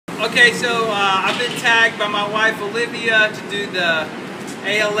Okay, so I've been tagged by my wife Olivia to do the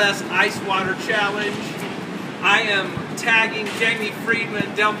ALS Ice Water Challenge. I am tagging Jamie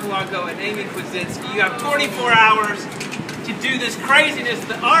Friedman, Del Polanco, and Amy Kwasinski. You have 24 hours to do this craziness.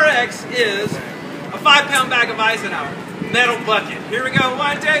 The RX is a 5-pound bag of ice an hour. Metal bucket. Here we go.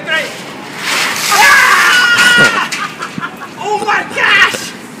 1, 2, 3. Ah! Oh my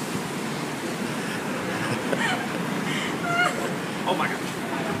gosh! Oh my gosh.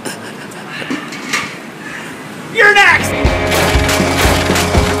 You're next!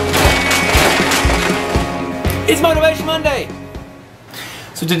 It's Motivation Monday!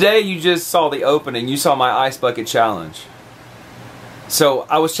 So today you just saw the opening. You saw my ice bucket challenge. So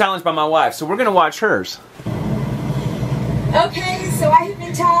I was challenged by my wife, so we're going to watch hers. Okay, so I have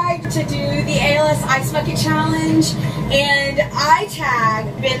been tagged to do the ALS Ice Bucket Challenge, and I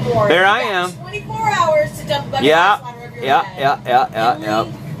tagged Ben Moore. There I am. 24 hours to dump a bucket of ice water over your head. Yeah.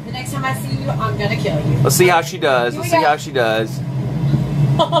 The next time I see you, I'm gonna kill you. Let's see how she does. Let's see how she does.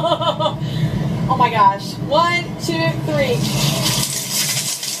 Oh my gosh. 1, 2, 3.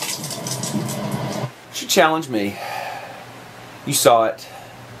 She challenged me. You saw it.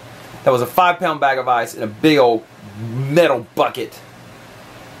 That was a 5-pound bag of ice in a big old metal bucket.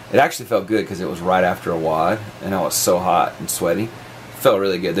 It actually felt good because it was right after a WOD, and I was so hot and sweaty. It felt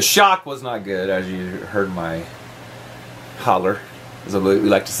really good. The shock was not good, as you heard my holler, as we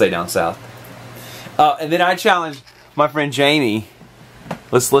like to say down south. And then I challenged my friend Jamie.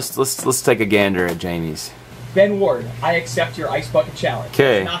 Let's take a gander at Jamie's. Ben Ward, I accept your ice bucket challenge.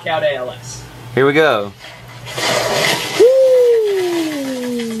 Okay. Knock out ALS. Here we go. Woo!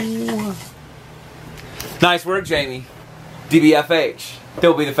 Nice work, Jamie. DBFH.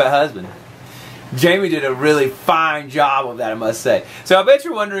 He'll be the fat husband. Jamie did a really fine job of that, I must say. So I bet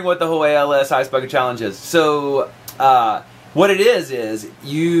you're wondering what the whole ALS Ice Bucket Challenge is. So what it is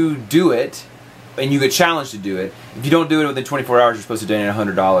you do it, and you get challenged to do it. If you don't do it within 24 hours, you're supposed to donate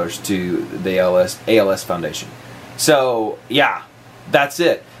 $100 to the ALS Foundation. So yeah, that's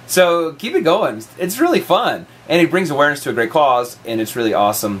it. So keep it going. It's really fun, and it brings awareness to a great cause, and it's really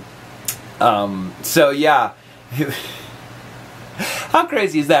awesome. So yeah. How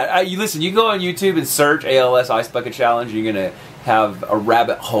crazy is that? You listen, you go on YouTube and search ALS Ice Bucket Challenge, and you're going to have a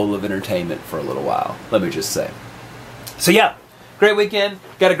rabbit hole of entertainment for a little while, let me just say. So yeah, great weekend.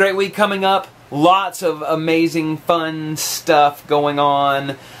 Got a great week coming up. Lots of amazing, fun stuff going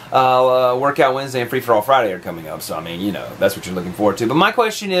on. Workout Wednesday and Free For All Friday are coming up, so I mean, you know, that's what you're looking forward to. But my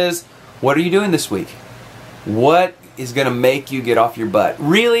question is, what are you doing this week? What is going to make you get off your butt?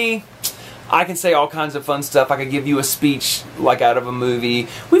 Really? I can say all kinds of fun stuff. I could give you a speech like out of a movie.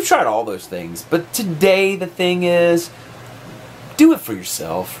 We've tried all those things. But today the thing is, do it for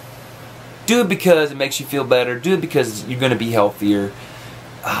yourself. Do it because it makes you feel better. Do it because you're going to be healthier.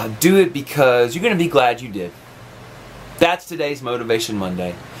 Do it because you're going to be glad you did. That's today's Motivation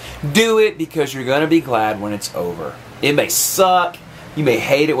Monday. Do it because you're going to be glad when it's over. It may suck. You may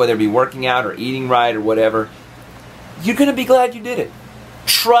hate it, whether it be working out or eating right or whatever. You're going to be glad you did it.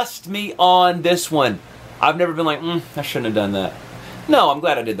 Trust me on this one. I've never been like, I shouldn't have done that. No, I'm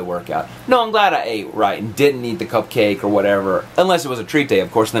glad I did the workout. No, I'm glad I ate right and didn't eat the cupcake or whatever. Unless it was a treat day,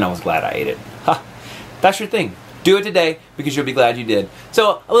 of course, then I was glad I ate it. Ha! That's your thing. Do it today because you'll be glad you did.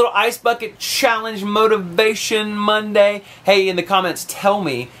 So, a little Ice Bucket Challenge Motivation Monday. Hey, in the comments, tell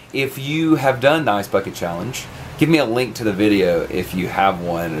me if you have done the Ice Bucket Challenge. Give me a link to the video if you have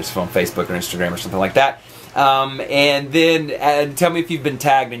one. It's from Facebook or Instagram or something like that. And then tell me if you've been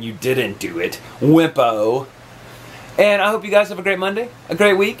tagged and you didn't do it. Wimpo. And I hope you guys have a great Monday, a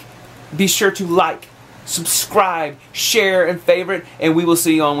great week. Be sure to like, subscribe, share, and favorite. And we will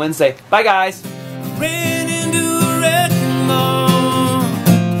see you on Wednesday. Bye, guys. Ran into a wrecking ball.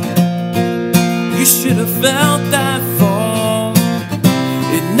 You should have felt that fall.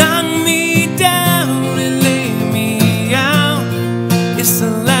 It knocked me down and laid me out. It's the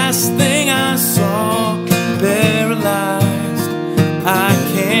last thing I saw. Paralyzed, I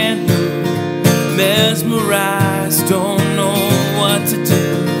can't move, mesmerized, don't